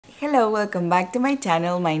Hello, welcome back to my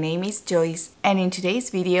channel. My name is Joyce, and in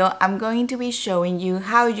today's video I'm going to be showing you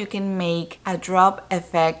how you can make a drop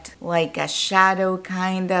effect, like a shadow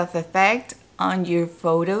kind of effect on your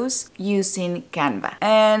photos using Canva.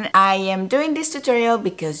 And I am doing this tutorial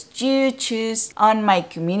because you choose on my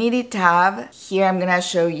community tab. Here I'm gonna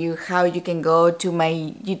show you how you can go to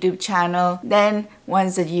my YouTube channel. Then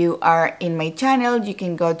once that you are in my channel, you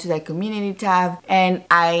can go to the community tab and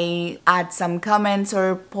I add some comments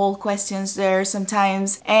or poll questions there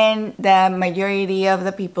sometimes. And the majority of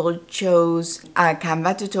the people chose a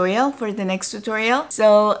Canva tutorial for the next tutorial.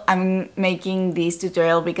 So I'm making this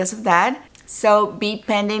tutorial because of that. So be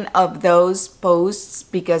pending of those posts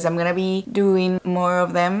because I'm gonna be doing more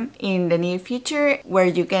of them in the near future, where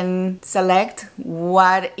you can select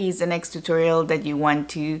what is the next tutorial that you want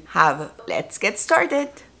to have. Let's get started.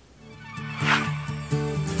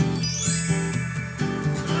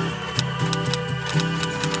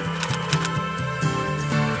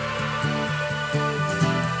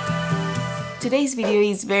 Today's video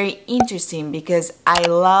is very interesting because I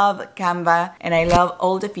love Canva and I love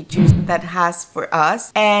all the features that has for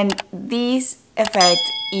us, and this effect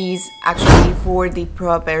is actually for the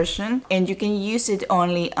Pro version and you can use it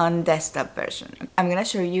only on desktop version. I'm gonna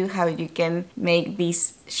show you how you can make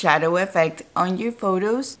this shadow effect on your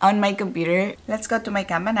photos on my computer. Let's go to my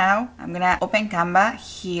Canva now. I'm gonna open Canva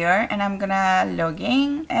here and I'm gonna log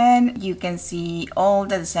in, and you can see all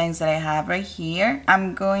the designs that I have right here.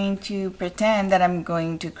 I'm going to pretend that I'm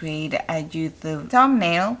going to create a YouTube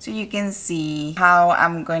thumbnail so you can see how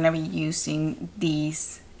I'm going to be using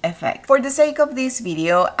these effect. For the sake of this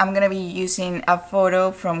video, I'm gonna be using a photo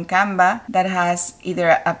from Canva that has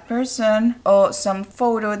either a person or some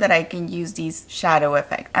photo that I can use this shadow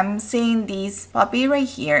effect. I'm seeing this puppy right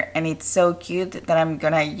here and it's so cute that I'm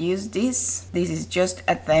gonna use this. This is just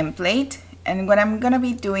a template. And what I'm gonna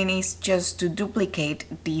be doing is just to duplicate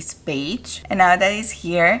this page. And now that it's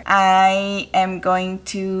here, I am going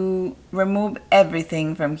to remove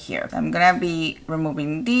everything from here. So I'm gonna be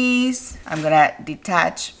removing these. I'm gonna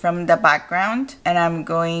detach from the background and I'm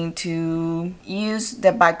going to use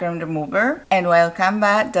the background remover. And while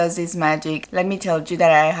Canva does this magic, let me tell you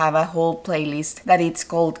that I have a whole playlist that it's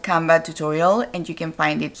called Canva tutorial, and you can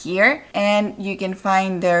find it here. And you can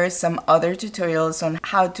find there some other tutorials on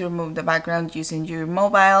how to remove the background using your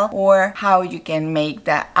mobile, or how you can make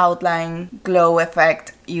the outline glow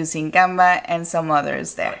effect using Canva, and some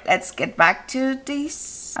others there. Let's get back to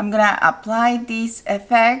this. I'm gonna apply this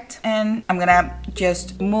effect and I'm gonna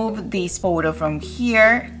just move this photo from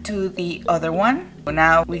here to the other one. So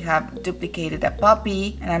now we have duplicated a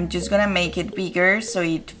puppy and I'm just gonna make it bigger so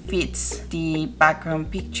it fits the background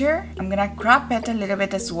picture. I'm gonna crop it a little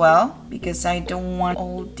bit as well because I don't want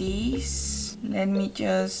all these. Let me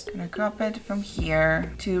just crop it from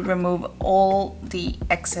here to remove all the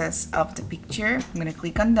excess of the picture. I'm gonna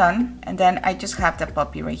click on done, and then I just have the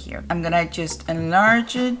puppy right here. I'm gonna just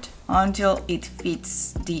enlarge it until it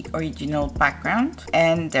fits the original background,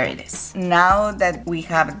 and there it is. Now that we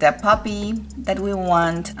have the puppy that we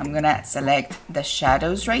want, I'm gonna select the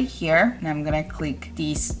shadows right here and I'm gonna click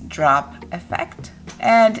this drop effect,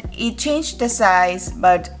 and it changed the size.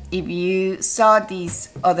 But if you saw this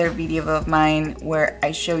other video of mine where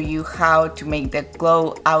I show you how to make the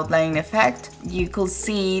glow outline effect, you could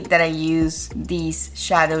see that I use these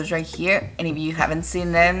shadows right here. And if you haven't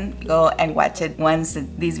seen them, go and watch it once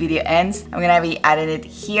this video ends. I'm gonna be adding it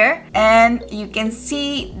here, and you can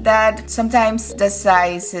see that sometimes the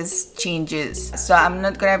sizes changes. So I'm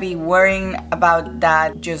not gonna be worrying about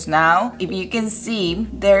that just now. If you can see,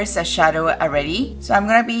 there's a shadow already. So I'm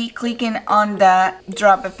gonna be clicking on the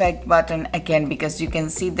drop effect button again because you can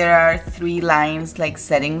see there are 3 lines like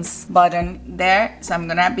settings button there. So I'm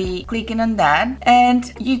gonna be clicking on that,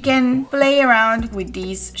 and you can play around with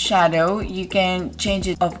this shadow. You can change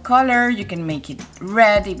it of color, you can make it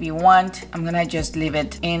red if you want. I'm gonna just leave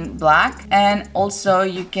it in black, and also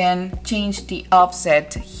you can change the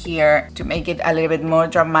offset here to make it a little bit more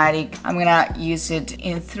dramatic. I'm gonna use it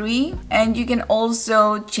in 3, and you can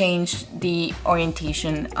also change the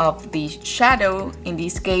orientation of the shadow. In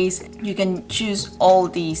this case, you can choose all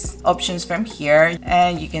these options from here,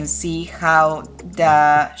 and you can see how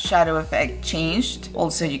the shadow effect changed.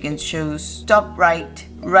 Also, you can choose top right,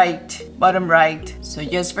 right, bottom right. So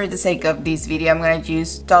just for the sake of this video, I'm gonna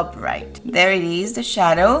choose top right. There it is, the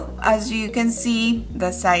shadow. As you can see,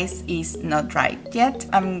 the size is not right yet.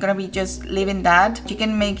 I'm gonna be just leaving that. You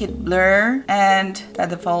can make it blur, and the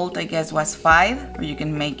default I guess was 5, or you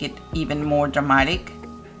can make it even more dramatic.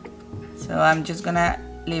 So I'm just gonna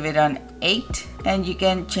leave it on 8, and you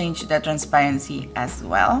can change the transparency as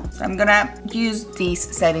well. So I'm gonna use these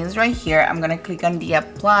settings right here. I'm gonna click on the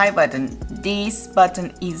apply button. This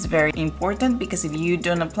button is very important because if you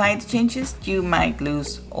don't apply the changes, you might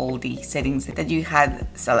lose all the settings that you had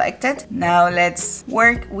selected. Now let's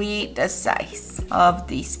work with the size of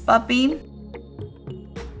this puppy.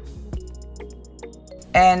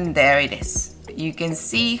 And there it is. You can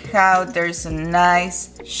see how there's a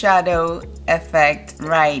nice shadow effect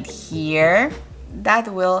right here. That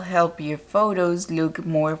will help your photos look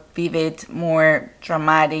more vivid, more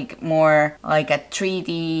dramatic, more like a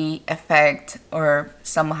 3D effect, or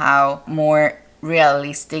somehow more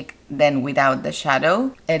realistic than without the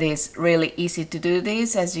shadow. It is really easy to do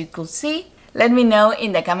this, as you could see. Let me know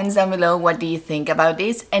in the comments down below what do you think about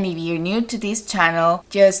this, and if you're new to this channel,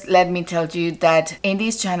 just let me tell you that in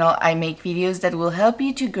this channel I make videos that will help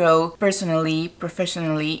you to grow personally,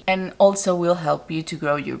 professionally, and also will help you to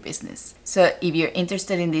grow your business. So if you're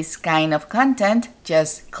interested in this kind of content,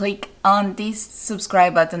 just click on this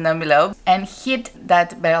subscribe button down below and hit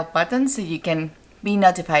that bell button so you can be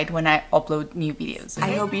notified when I upload new videos.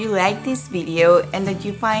 Okay? I hope you like this video and that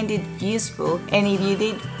you find it useful, and if you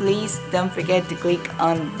did, please don't forget to click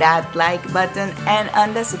on that like button and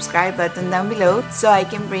on the subscribe button down below so I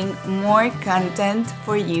can bring more content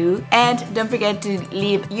for you. And don't forget to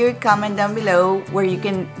leave your comment down below where you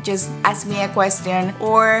can just ask me a question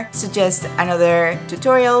or suggest another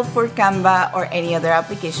tutorial for Canva or any other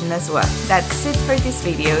application as well. That's it for this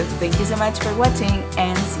video. Thank you so much for watching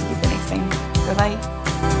and see you the next time. Bye-bye.